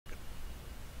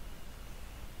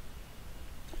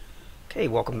Okay,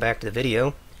 welcome back to the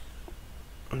video.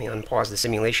 Let me unpause the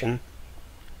simulation.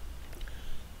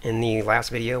 In the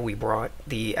last video, we brought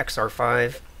the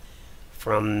XR5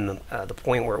 from the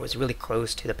point where it was really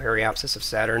close to the periapsis of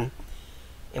Saturn,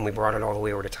 and we brought it all the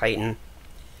way over to Titan.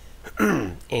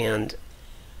 And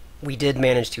we did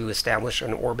manage to establish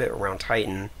an orbit around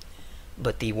Titan,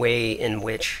 but the way in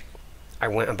which I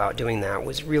went about doing that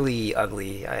was really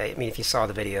ugly. I mean, if you saw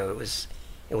the video, it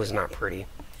was not pretty.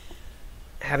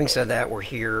 Having said that, we're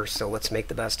here, so let's make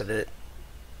the best of it.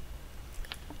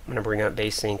 I'm going to bring up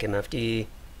VTOL MFD,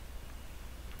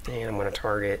 and I'm going to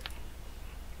target,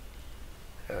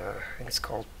 I think it's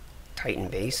called Titan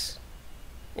Base.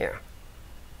 Yeah.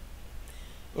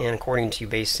 And according to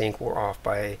VTOL, we're off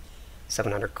by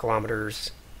 700 kilometers.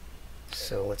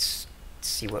 So let's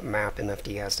see what map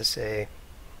MFD has to say.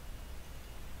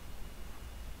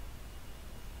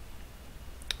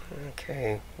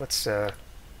 Okay, let's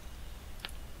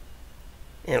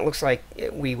and it looks like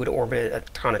we would orbit a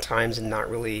ton of times and not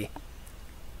really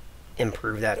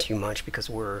improve that too much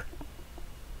because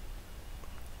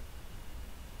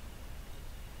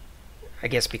I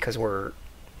guess because we're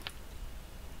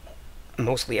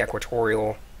mostly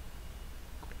equatorial.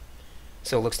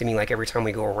 So it looks to me like every time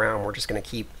we go around, we're just going to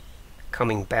keep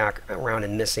coming back around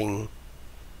and missing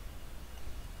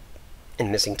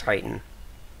Titan.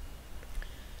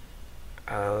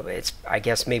 I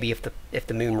guess maybe if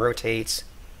the moon rotates,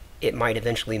 it might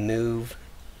eventually move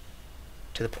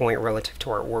to the point relative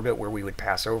to our orbit where we would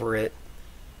pass over it,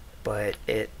 but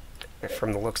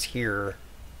from the looks here,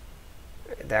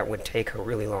 that would take a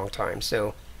really long time.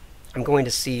 So I'm going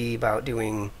to see about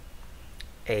doing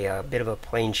a bit of a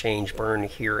plane change burn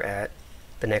here at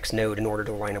the next node in order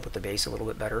to line up with the base a little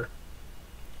bit better.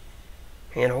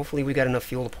 And hopefully we got enough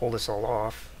fuel to pull this all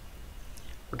off.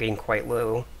 We're getting quite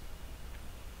low,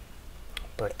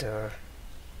 but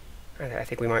I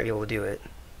think we might be able to do it.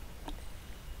 Let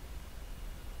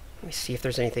me see if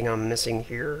there's anything I'm missing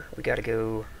here. We got to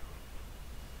go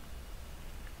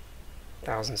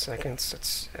 1,000 seconds.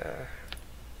 Let's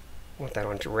want that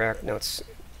on direct. No,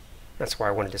 that's why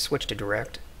I wanted to switch to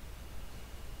direct.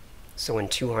 So in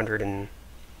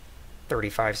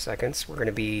 235 seconds, we're going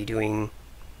to be doing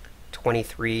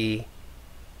 23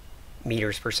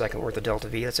 meters per second worth of delta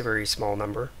V. That's a very small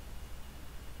number.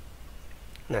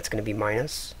 And that's going to be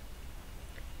minus.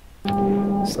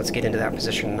 So let's get into that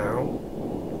position now.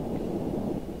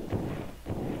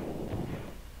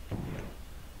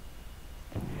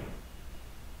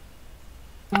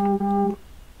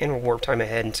 And we'll warp time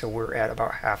ahead until we're at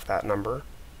about half that number.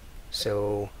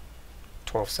 So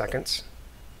 12 seconds.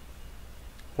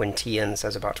 When TN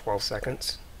says about 12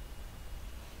 seconds.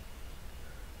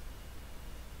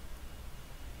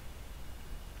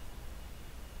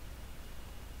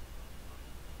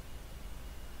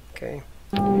 Okay.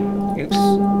 Oops.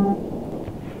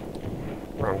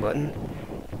 Wrong button.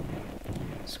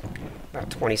 It's about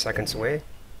 20 seconds away.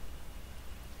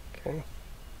 Okay.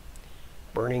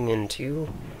 Burning in 2,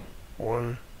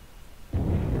 1.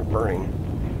 We're burning.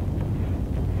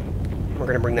 We're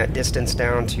going to bring that distance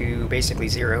down to basically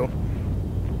 0.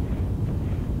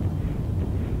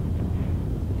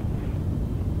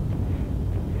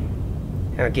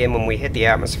 And again, when we hit the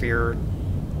atmosphere,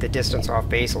 the distance off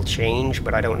base will change,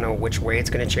 but I don't know which way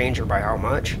it's going to change or by how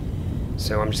much.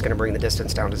 So I'm just going to bring the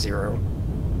distance down to 0.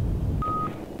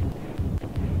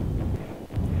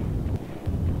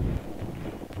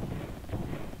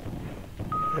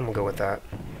 And we'll go with that.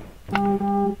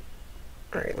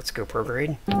 Alright, let's go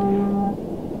prograde.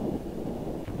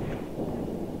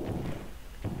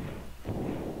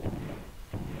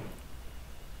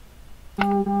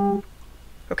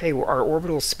 Okay, well, our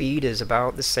orbital speed is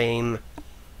about the same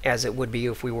as it would be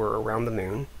if we were around the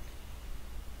moon.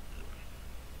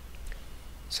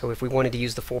 So if we wanted to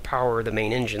use the full power of the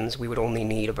main engines, we would only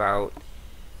need about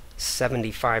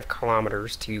 75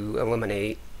 kilometers to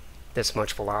eliminate this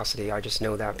much velocity. I just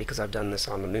know that because I've done this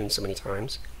on the moon so many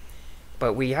times.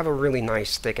 But we have a really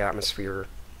nice thick atmosphere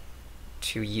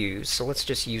to use, so let's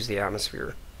just use the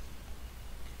atmosphere.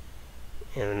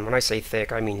 And when I say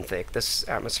thick, I mean thick. This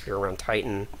atmosphere around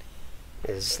Titan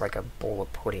is like a bowl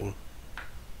of pudding.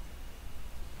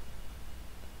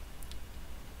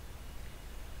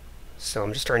 So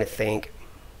I'm just trying to think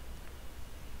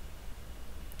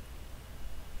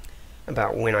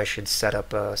about when I should set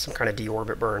up some kind of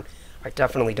deorbit burn. I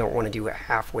definitely don't want to do it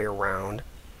halfway around.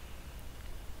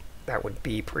 That would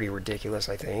be pretty ridiculous,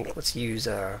 I think. Let's use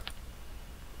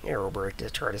aerobrake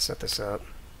to try to set this up.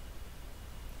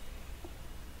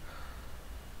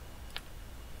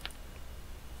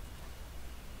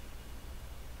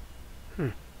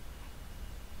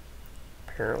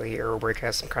 Apparently Aerobrake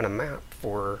has some kind of map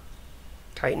for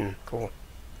Titan. Cool.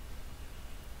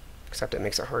 Except it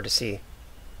makes it hard to see.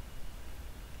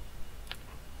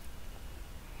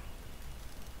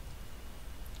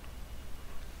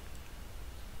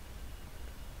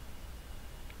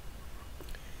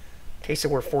 Okay, so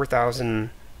we're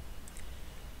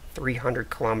 4,300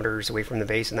 kilometers away from the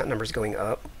base, and that number's going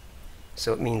up.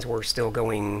 So it means we're still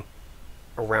going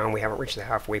around. We haven't reached the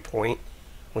halfway point.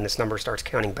 When this number starts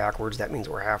counting backwards, that means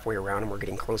we're halfway around and we're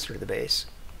getting closer to the base.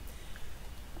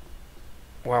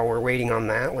 While we're waiting on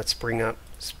that, let's bring up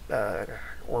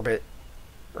orbit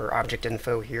or object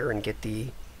info here and get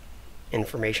the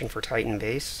information for Titan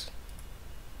base.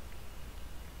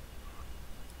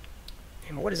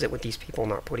 And what is it with these people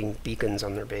not putting beacons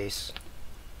on their base?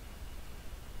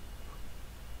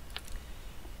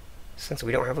 Since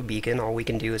we don't have a beacon, all we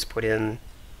can do is put in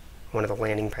one of the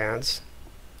landing pads.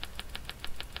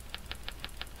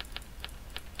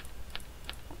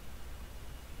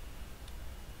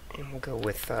 And we'll go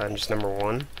with just number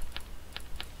 1.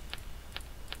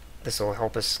 This will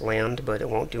help us land, but it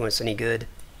won't do us any good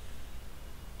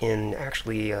in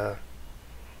actually it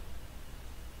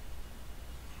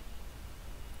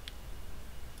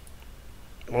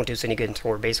won't do us any good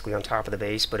until we're basically on top of the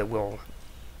base, but it will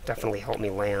definitely help me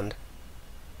land.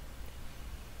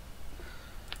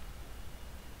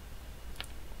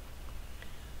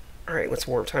 Alright, let's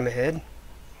warp time ahead.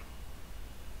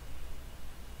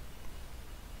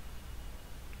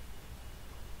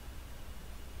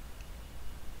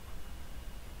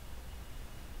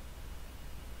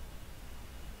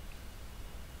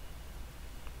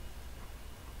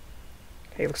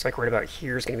 Okay, looks like right about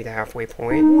here is going to be the halfway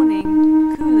point.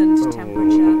 Warning, coolant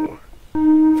temperature.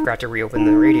 Forgot to reopen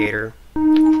the radiator.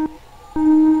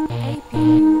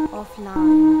 APU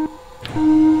offline.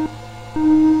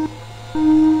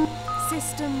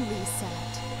 System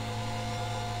reset.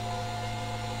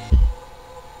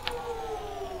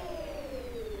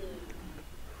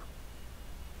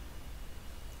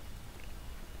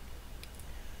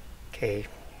 Okay,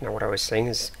 now what I was saying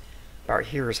is about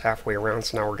here is halfway around,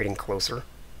 so now we're getting closer.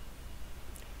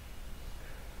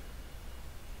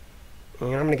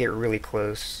 And I'm going to get really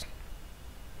close.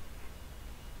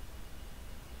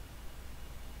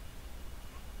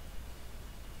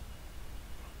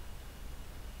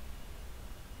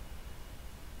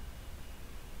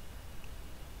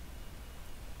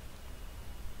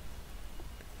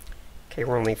 Okay,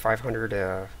 we're only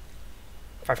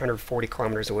 540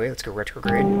 kilometers away. Let's go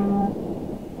retrograde.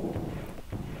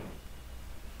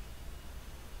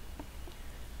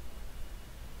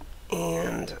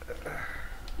 And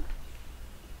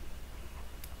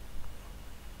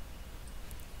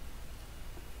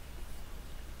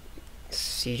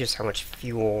see just how much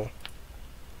fuel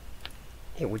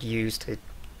it would use to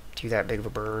do that big of a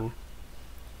burn.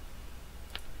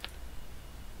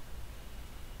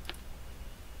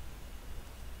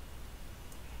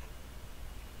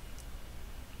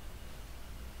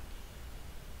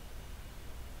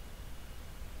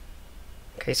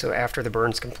 Okay, so after the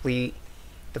burn's complete,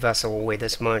 the vessel will weigh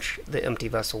this much, the empty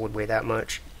vessel would weigh that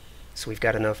much. So we've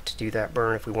got enough to do that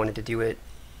burn if we wanted to do it,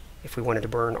 if we wanted to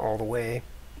burn all the way.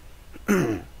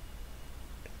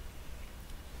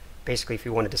 Basically, if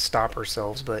we wanted to stop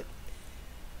ourselves, but...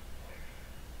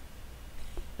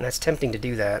 And that's tempting to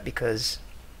do that because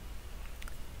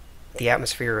the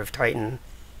atmosphere of Titan,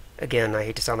 again, I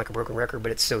hate to sound like a broken record,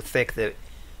 but it's so thick that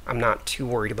I'm not too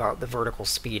worried about the vertical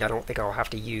speed. I don't think I'll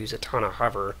have to use a ton of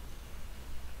hover.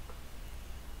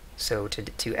 So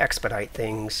to expedite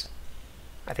things,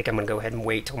 I think I'm going to go ahead and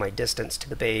wait till my distance to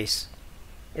the base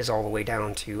is all the way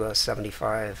down to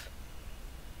 75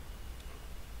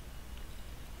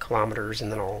 kilometers,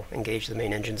 and then I'll engage the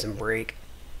main engines and brake.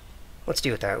 Let's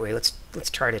do it that way. Let's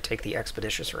try to take the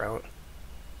expeditious route.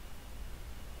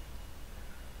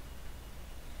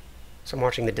 So I'm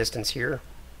watching the distance here.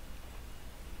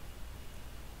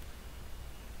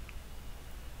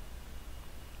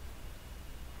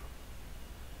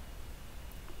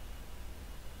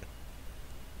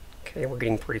 Okay, we're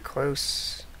getting pretty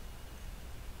close.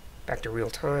 Back to real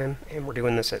time, and we're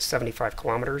doing this at 75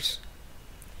 kilometers.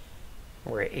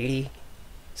 We're at 80,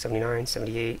 79,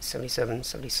 78, 77,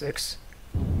 76,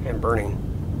 and burning.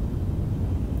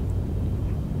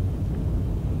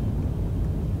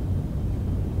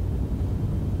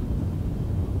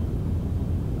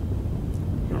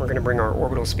 And we're going to bring our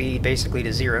orbital speed basically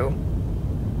to 0.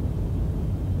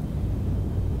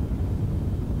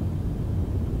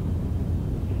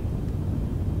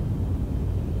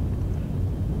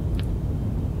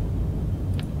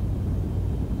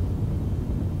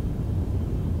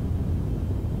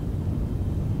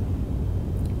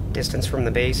 Distance from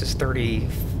the base is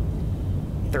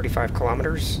 35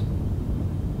 kilometers.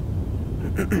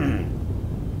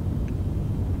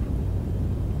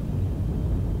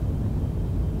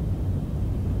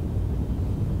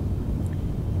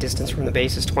 Distance from the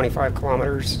base is 25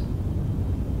 kilometers.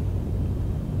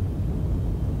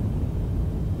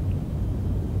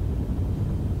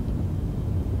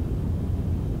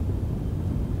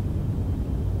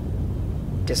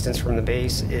 Distance from the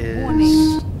base is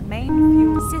Warning. Main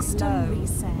fuel system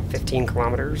reset. 15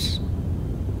 kilometers.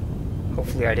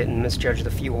 Hopefully I didn't misjudge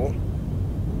the fuel.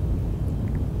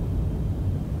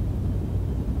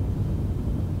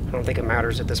 I don't think it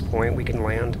matters at this point. We can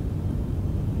land.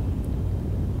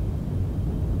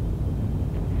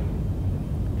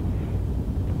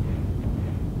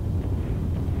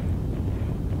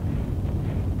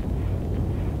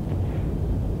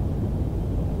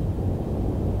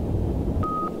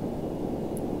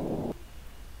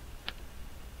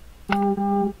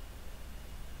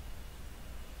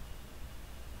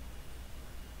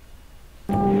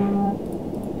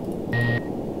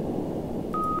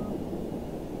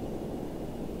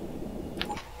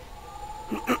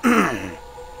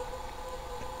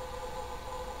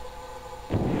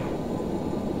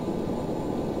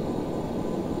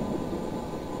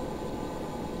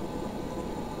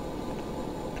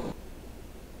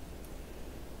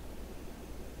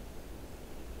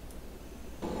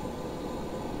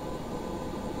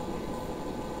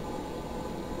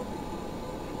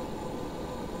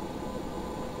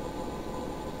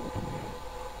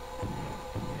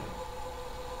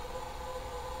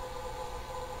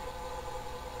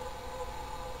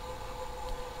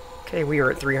 Okay, we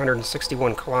are at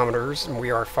 361 kilometers, and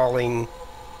we are falling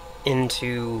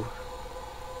into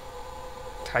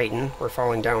Titan. We're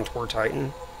falling down toward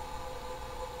Titan.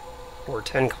 We're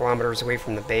 10 kilometers away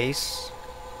from the base.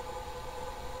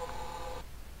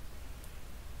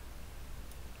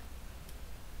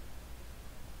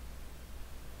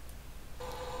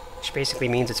 Which basically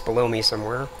means it's below me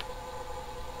somewhere.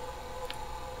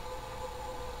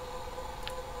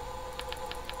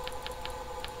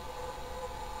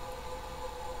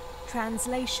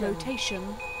 Translation.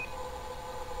 Rotation.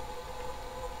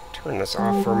 Turn this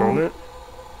off for a moment.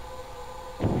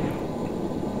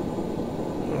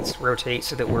 Let's rotate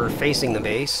so that we're facing the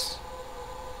base.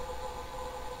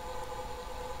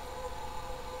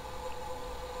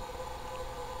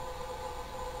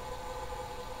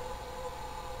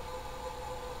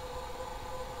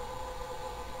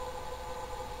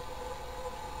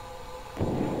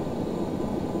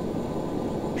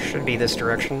 Should be this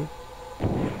direction.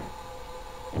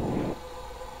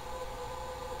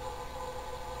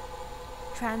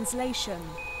 Translation.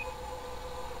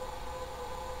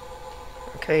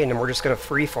 Okay, and then we're just going to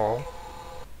free fall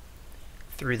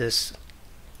through this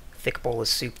thick bowl of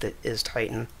soup that is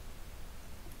Titan.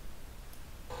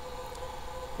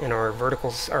 And our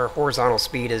horizontal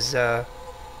speed is,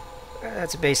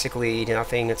 that's basically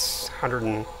nothing. It's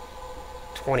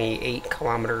 128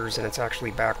 kilometers, and it's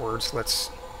actually backwards. Let's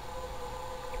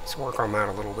work on that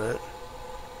a little bit.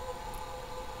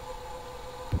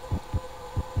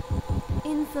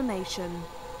 Information.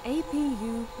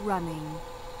 APU running.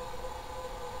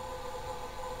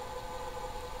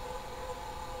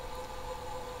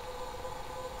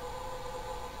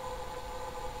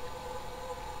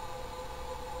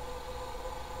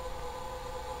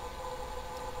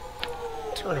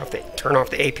 Turn off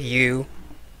the APU.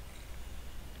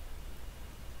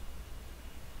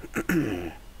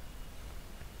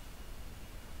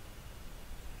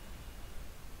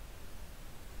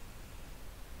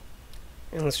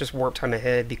 And let's just warp time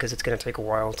ahead because it's going to take a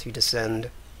while to descend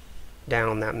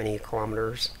down that many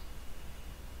kilometers.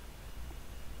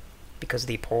 Because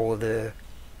the pole of the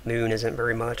moon isn't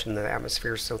very much and the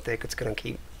atmosphere is so thick, it's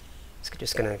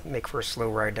just going to make for a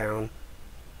slow ride down.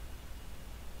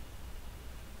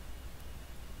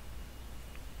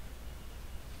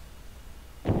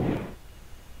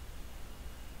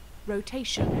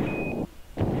 Rotation.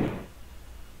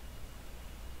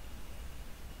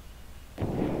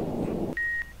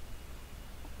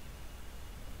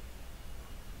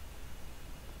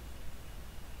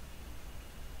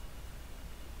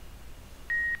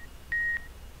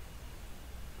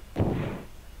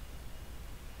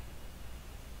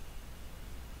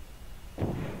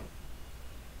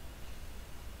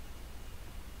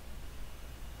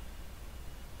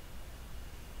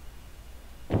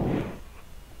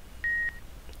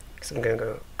 So I'm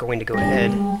going to go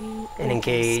ahead and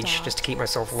engage just to keep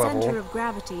myself level. Center of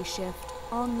gravity shift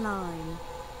online.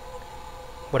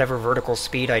 Whatever vertical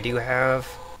speed I do have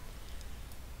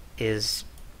is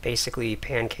basically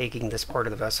pancaking this part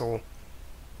of the vessel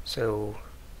So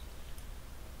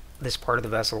this part of the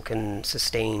vessel can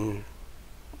sustain,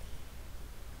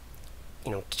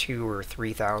 2 or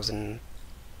 3,000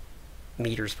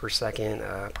 meters per second,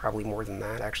 probably more than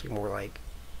that, actually more like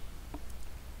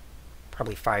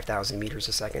probably 5,000 meters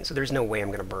a second. So there's no way I'm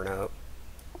going to burn up.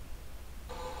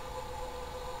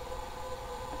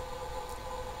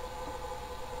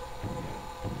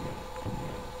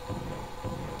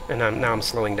 And now I'm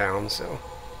slowing down, so.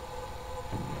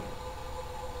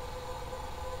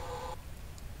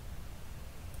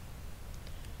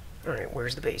 Alright,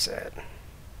 where's the base at?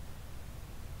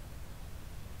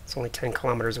 It's only 10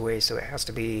 kilometers away, so it has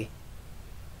to be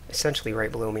essentially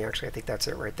right below me. Actually, I think that's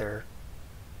it right there.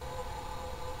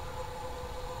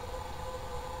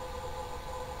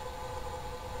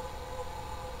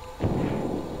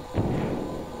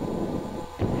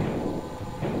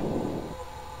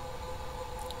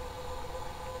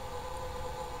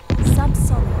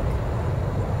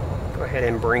 Go ahead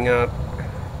and bring up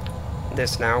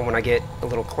this now. When I get a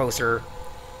little closer,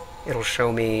 it'll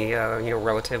show me,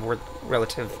 relative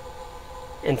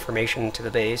information to the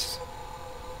base.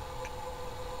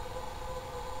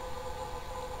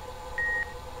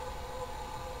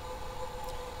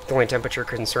 The only temperature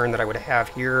concern that I would have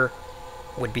here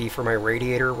would be for my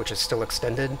radiator, which is still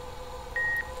extended.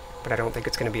 But I don't think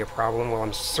it's going to be a problem. Well,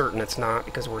 I'm certain it's not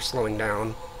because we're slowing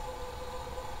down.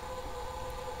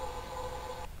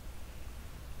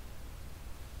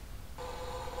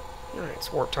 Alright,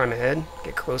 it's warp time ahead.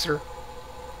 Get closer.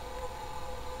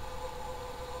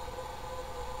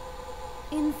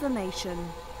 Information.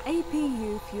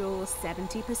 APU fuel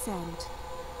 70%.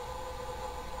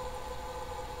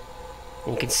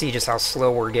 And you can see just how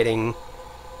slow we're getting.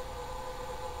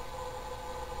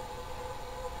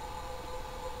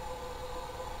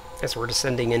 As we're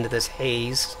descending into this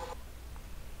haze.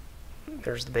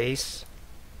 There's the base.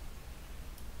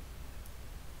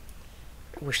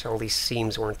 I wish all these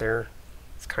seams weren't there.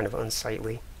 It's kind of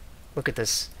unsightly. Look at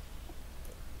this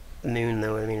moon,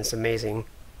 though. I mean, it's amazing.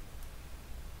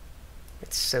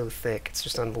 It's so thick. It's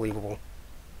just unbelievable.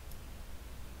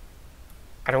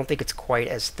 I don't think it's quite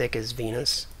as thick as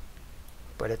Venus,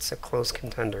 but it's a close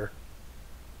contender.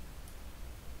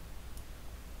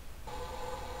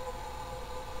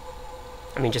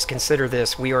 I mean, just consider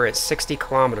this. We are at 60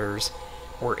 kilometers.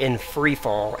 We're in free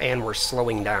fall, and we're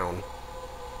slowing down.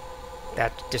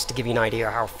 That, just to give you an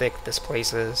idea how thick this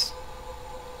place is.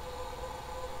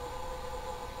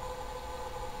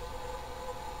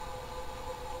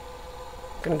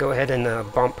 I'm going to go ahead and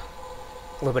bump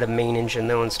a little bit of main engine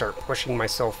though and start pushing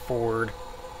myself forward.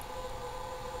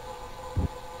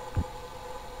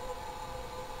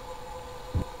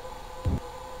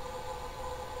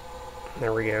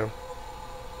 There we go.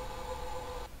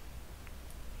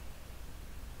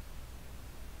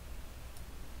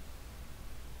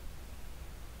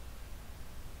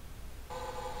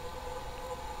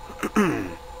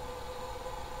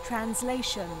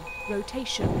 Translation.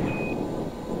 Rotation.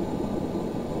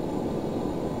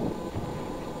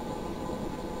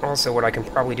 Also, what I can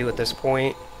probably do at this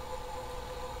point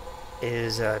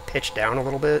is pitch down a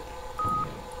little bit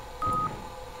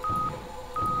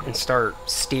and start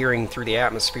steering through the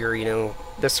atmosphere,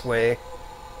 this way.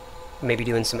 Maybe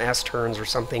doing some S-turns or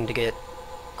something to get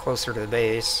closer to the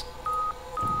base.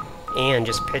 And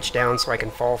just pitch down so I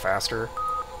can fall faster.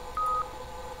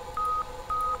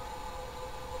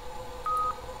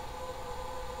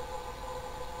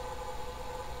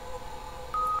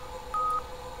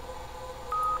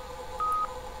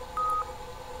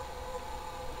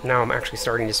 Now I'm actually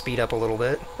starting to speed up a little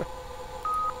bit.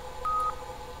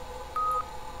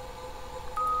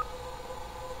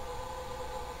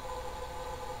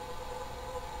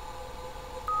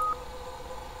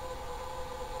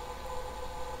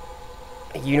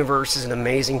 The universe is an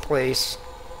amazing place.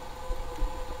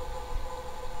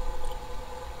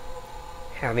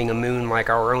 Having a moon like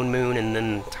our own moon and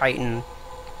then Titan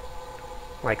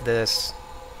like this,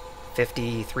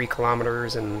 53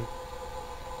 kilometers, and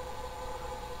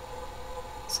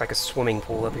it's like a swimming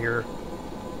pool up here.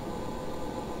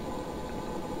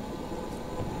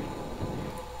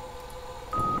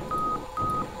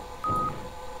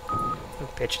 I'll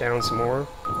pitch down some more.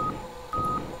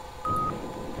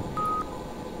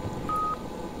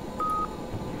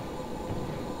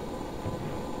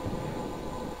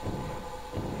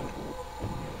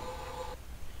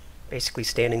 Basically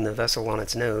standing the vessel on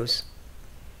its nose.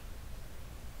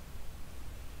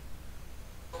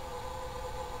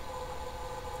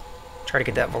 Try to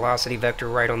get that velocity vector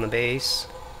right on the base.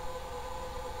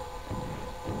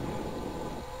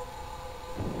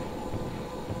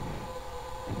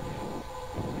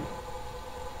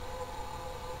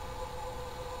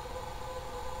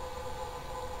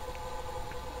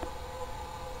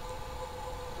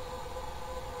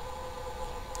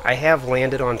 I have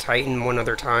landed on Titan one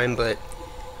other time, but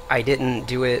I didn't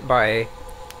do it by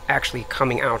actually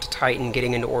coming out to Titan,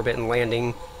 getting into orbit, and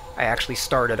landing. I actually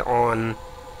started on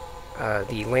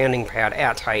the landing pad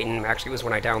at Titan. Actually, it was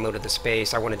when I downloaded the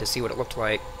space. I wanted to see what it looked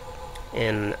like,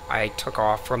 and I took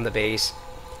off from the base,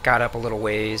 got up a little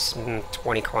ways,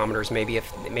 20 kilometers maybe,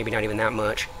 if maybe not even that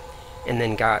much, and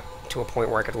then got to a point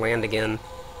where I could land again.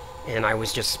 And I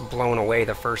was just blown away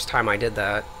the first time I did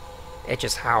that at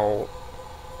just how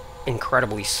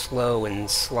incredibly slow and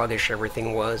sluggish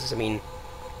everything was. I mean,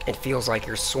 it feels like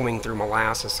you're swimming through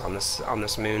molasses on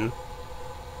this moon.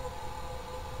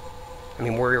 I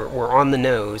mean, we're on the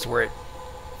nose. We're at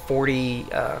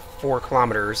 44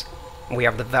 kilometers. And we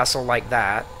have the vessel like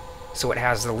that, so it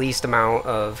has the least amount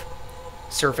of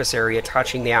surface area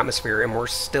touching the atmosphere, and we're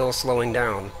still slowing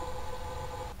down.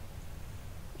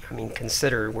 I mean,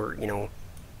 consider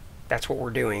that's what we're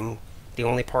doing. The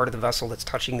only part of the vessel that's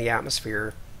touching the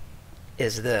atmosphere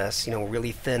is this,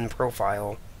 really thin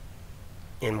profile,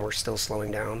 and we're still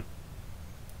slowing down.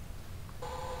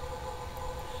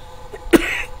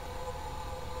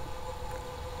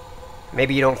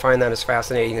 Maybe you don't find that as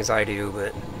fascinating as I do,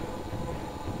 but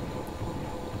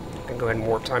I can go ahead and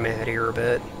warp time ahead here a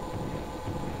bit.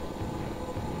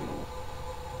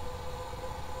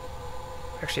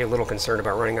 Actually a little concerned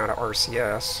about running out of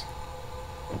RCS.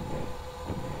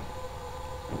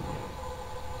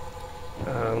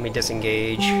 Let me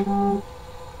disengage.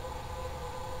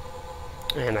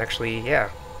 And actually, yeah.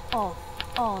 Off.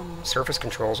 On. Surface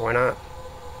controls, why not?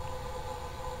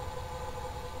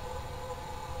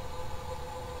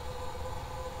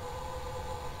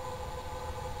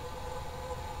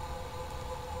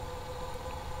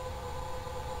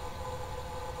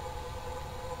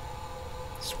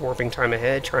 Warping time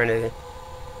ahead, trying to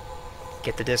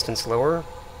get the distance lower.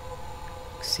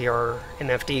 See our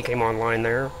MFD came online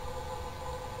there.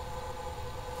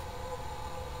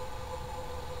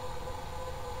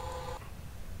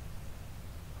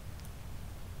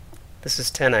 This is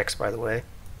 10x, by the way.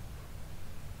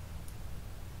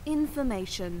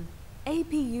 Information.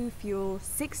 APU fuel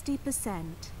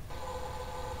 60%.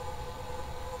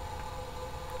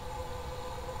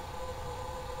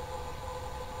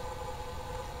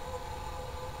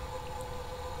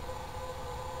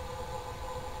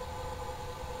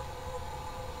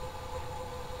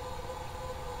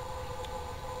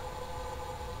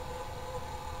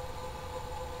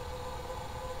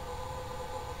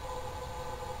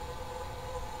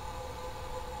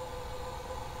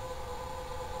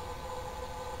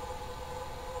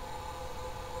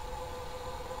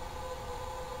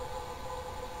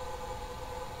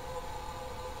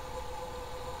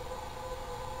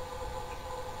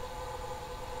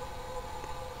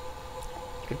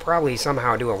 Could probably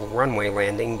somehow do a runway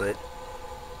landing, but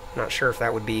I'm not sure if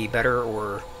that would be better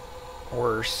or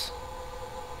worse.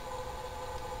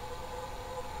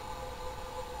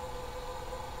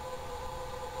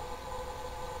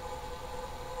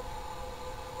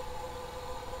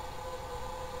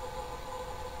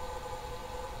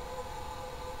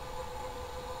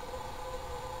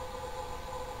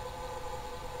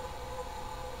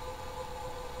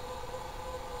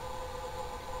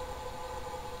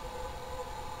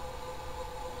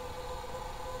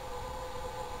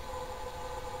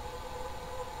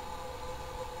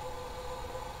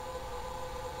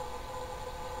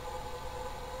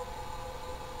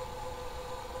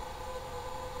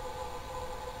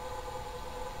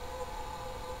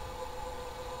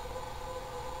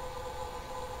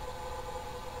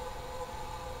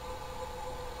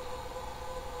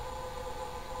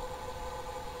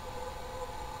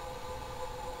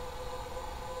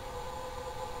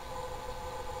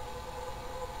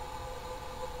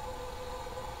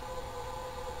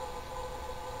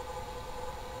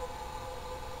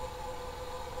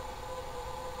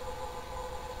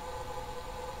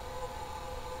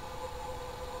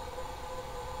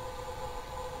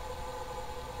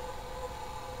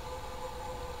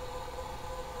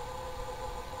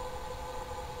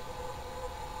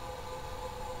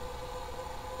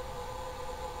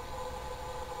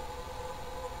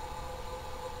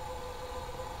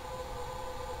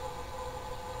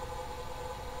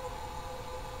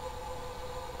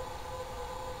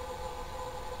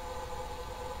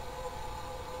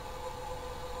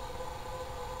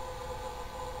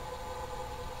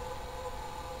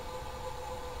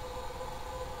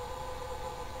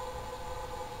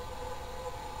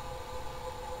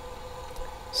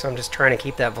 So I'm just trying to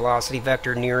keep that velocity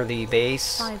vector near the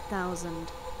base.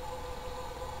 5,000.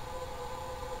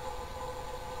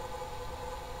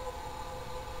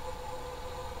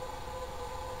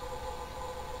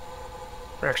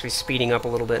 We're actually speeding up a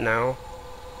little bit now.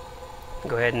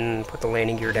 Go ahead and put the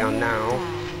landing gear down now.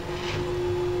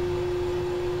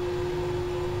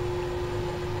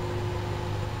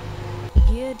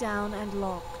 Gear down and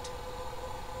locked.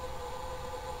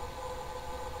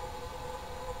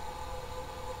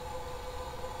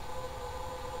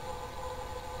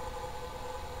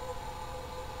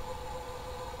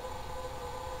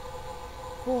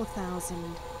 $4,000.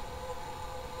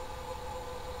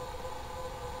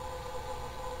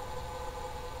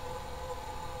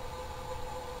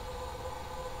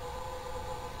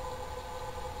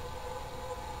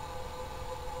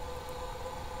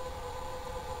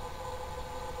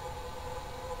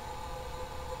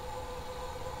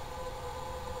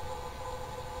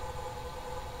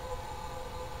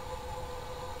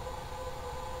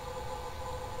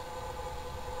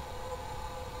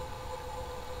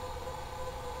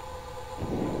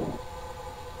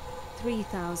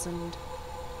 $3,000.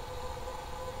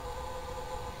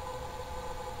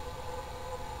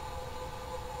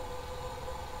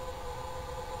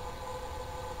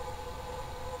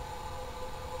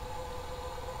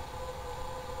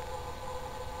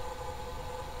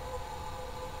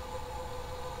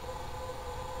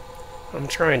 I'm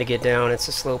trying to get down. It's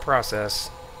a slow process.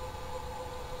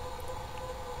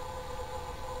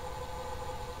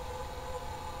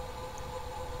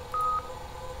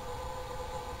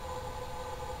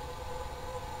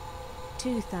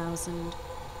 $2,000.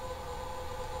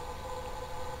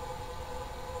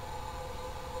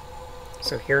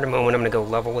 So here in a moment, I'm going to go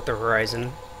level with the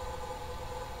horizon.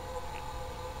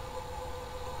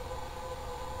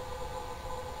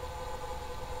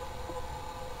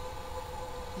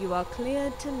 You are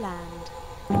cleared to land.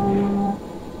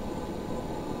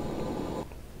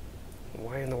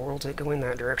 Why in the world did it go in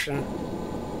that direction?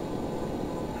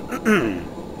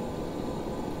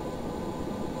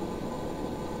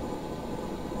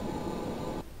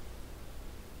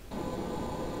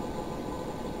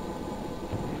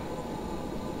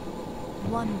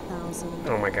 $1,000.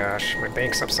 Oh my gosh, my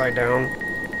bank's upside down.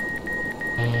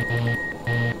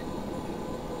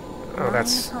 Oh,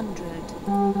 that's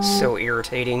 900. so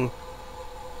irritating.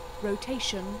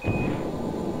 Rotation.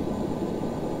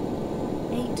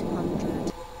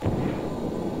 800.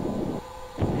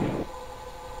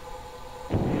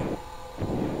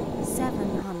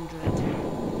 $700.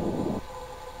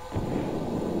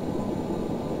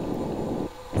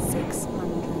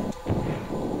 $600.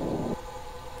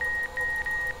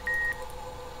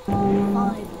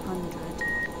 $500.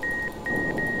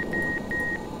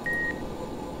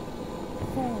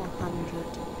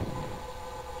 $400.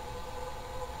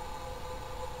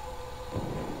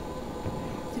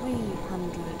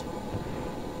 $300.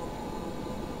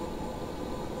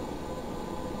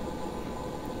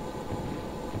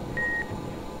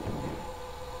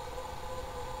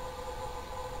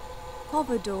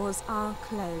 Hover doors are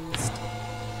closed.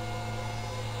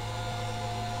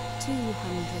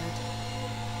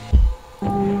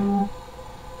 200.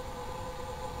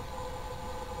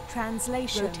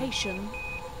 Translation. Rotation.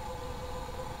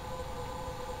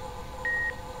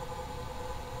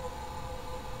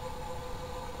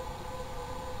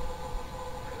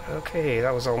 Okay,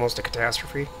 that was almost a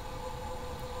catastrophe.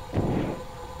 So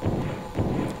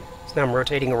now I'm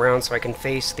rotating around so I can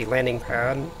face the landing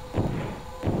pad.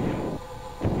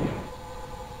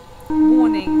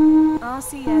 Warning.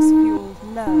 RCS fuel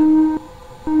low.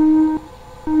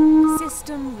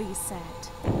 System reset.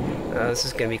 This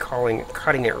is going to be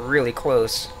cutting it really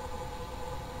close.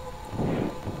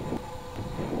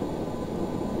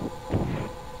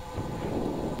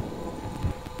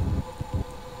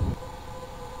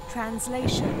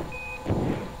 Translation.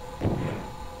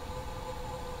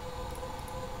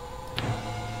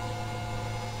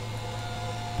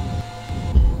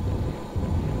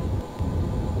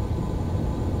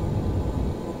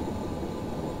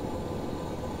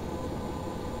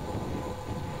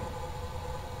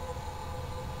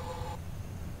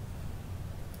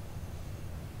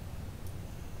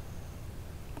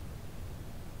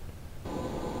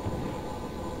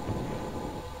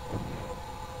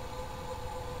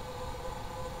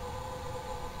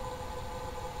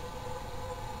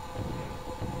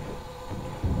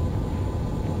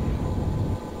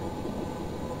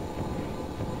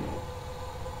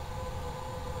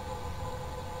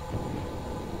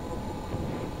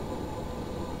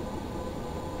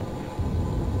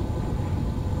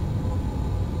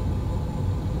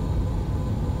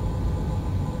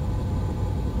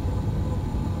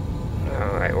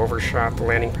 I overshot the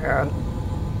landing pad.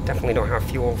 Definitely don't have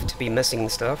fuel to be missing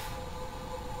stuff.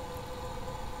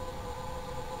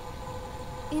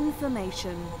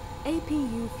 Information.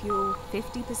 APU fuel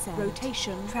 50%.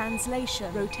 Rotation.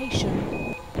 Translation.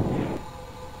 Rotation.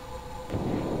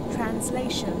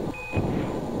 Translation.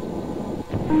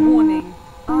 Warning.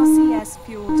 RCS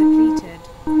fuel depleted.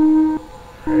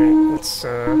 Alright, let's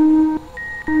 200.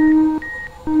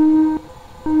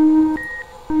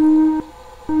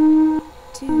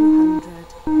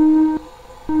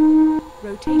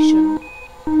 Rotation.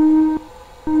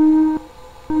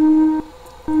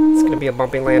 it's gonna be a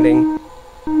bumpy landing.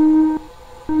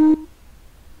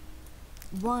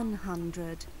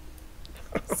 100.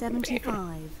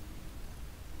 75.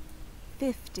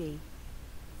 50.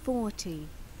 40.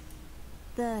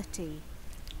 30.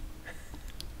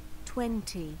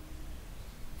 20.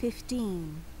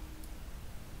 15.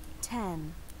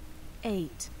 10.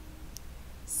 8.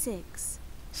 6.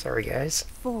 Sorry guys.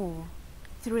 4.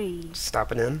 3.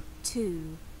 Stopping in.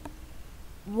 2.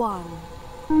 1.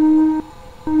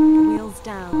 Wheels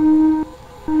down.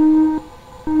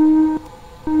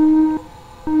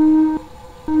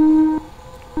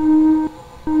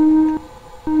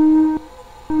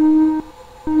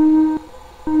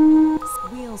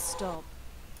 Wheel stop.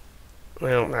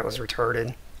 Well, that was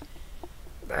retarded.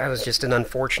 That was just an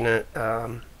unfortunate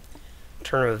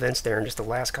turn of events there in just the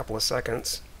last couple of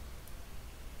seconds.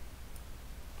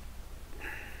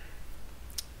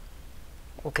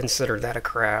 We'll consider that a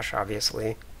crash,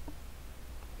 obviously.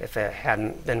 If it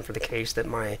hadn't been for the case that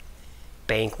my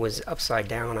bank was upside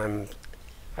down,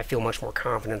 I feel much more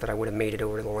confident that I would have made it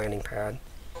over to the landing pad.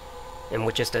 And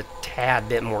with just a tad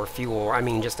bit more fuel, I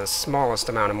mean just the smallest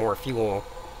amount of more fuel,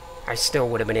 I still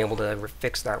would have been able to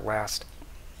fix that last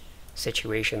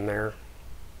situation there.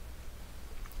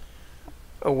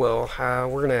 Oh well,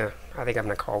 I think I'm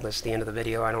gonna call this the end of the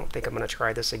video. I don't think I'm gonna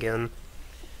try this again.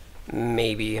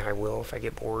 Maybe I will if I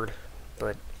get bored,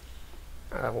 but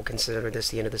we'll consider this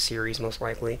the end of the series most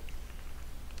likely.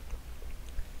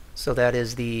 So that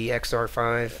is the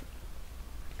XR5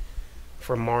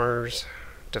 from Mars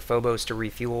to Phobos to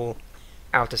refuel,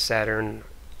 out to Saturn,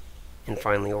 and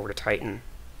finally over to Titan.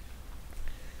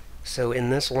 So in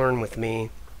this Learn With Me,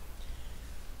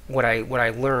 what I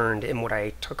learned and what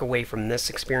I took away from this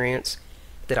experience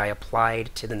that I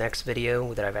applied to the next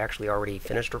video that I've actually already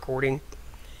finished recording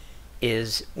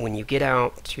is when you get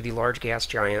out to the large gas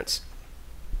giants,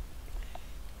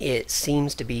 it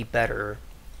seems to be better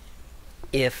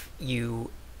if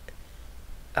you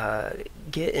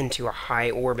get into a high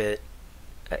orbit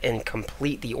and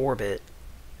complete the orbit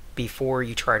before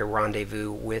you try to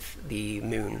rendezvous with the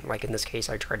moon. Like in this case,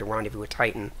 I tried to rendezvous with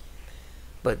Titan.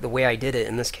 But the way I did it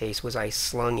in this case was I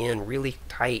slung in really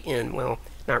tight in, well,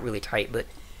 not really tight, but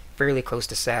fairly close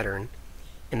to Saturn,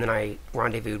 and then I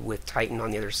rendezvoused with Titan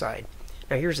on the other side.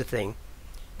 Now here's the thing.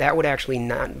 That would actually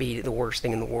not be the worst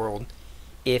thing in the world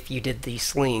if you did the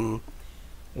sling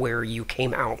where you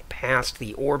came out past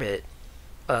the orbit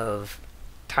of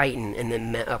Titan and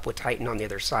then met up with Titan on the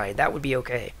other side. That would be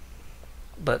okay.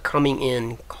 But coming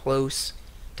in close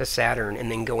to Saturn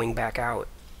and then going back out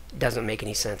doesn't make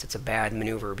any sense. It's a bad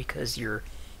maneuver because you're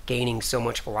gaining so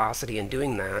much velocity in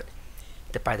doing that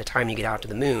that by the time you get out to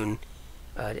the moon,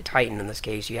 to Titan in this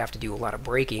case, you have to do a lot of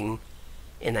braking,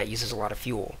 and that uses a lot of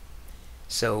fuel.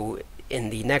 So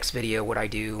in the next video, what I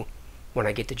do when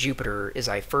I get to Jupiter is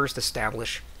I first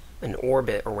establish an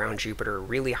orbit around Jupiter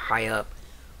really high up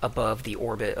above the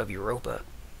orbit of Europa,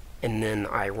 and then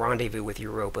I rendezvous with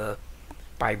Europa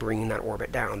by bringing that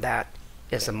orbit down. That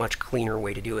is a much cleaner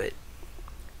way to do it.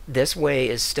 This way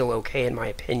is still okay in my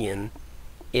opinion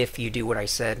if you do what I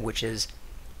said, which is,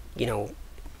 you know,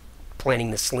 planning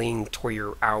the sling to where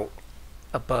you're out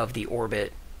above the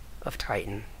orbit of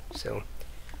Titan. So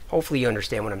hopefully you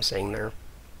understand what I'm saying there.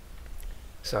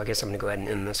 So I guess I'm going to go ahead and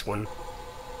end this one.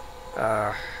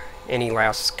 Any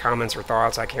last comments or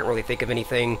thoughts? I can't really think of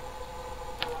anything.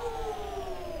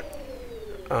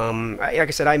 Like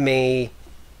I said, I may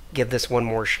give this one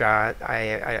more shot.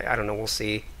 I don't know, we'll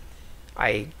see.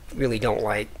 I really don't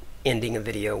like ending a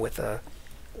video with a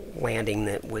landing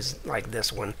that was like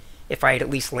this one. If I had at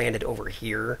least landed over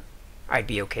here, I'd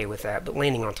be okay with that. But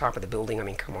landing on top of the building, I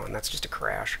mean, come on, that's just a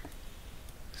crash.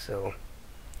 So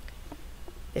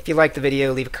if you liked the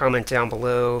video, leave a comment down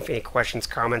below. If any questions,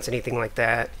 comments, anything like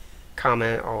that,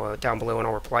 comment down below and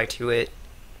I'll reply to it.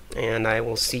 And I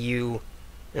will see you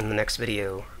in the next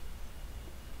video.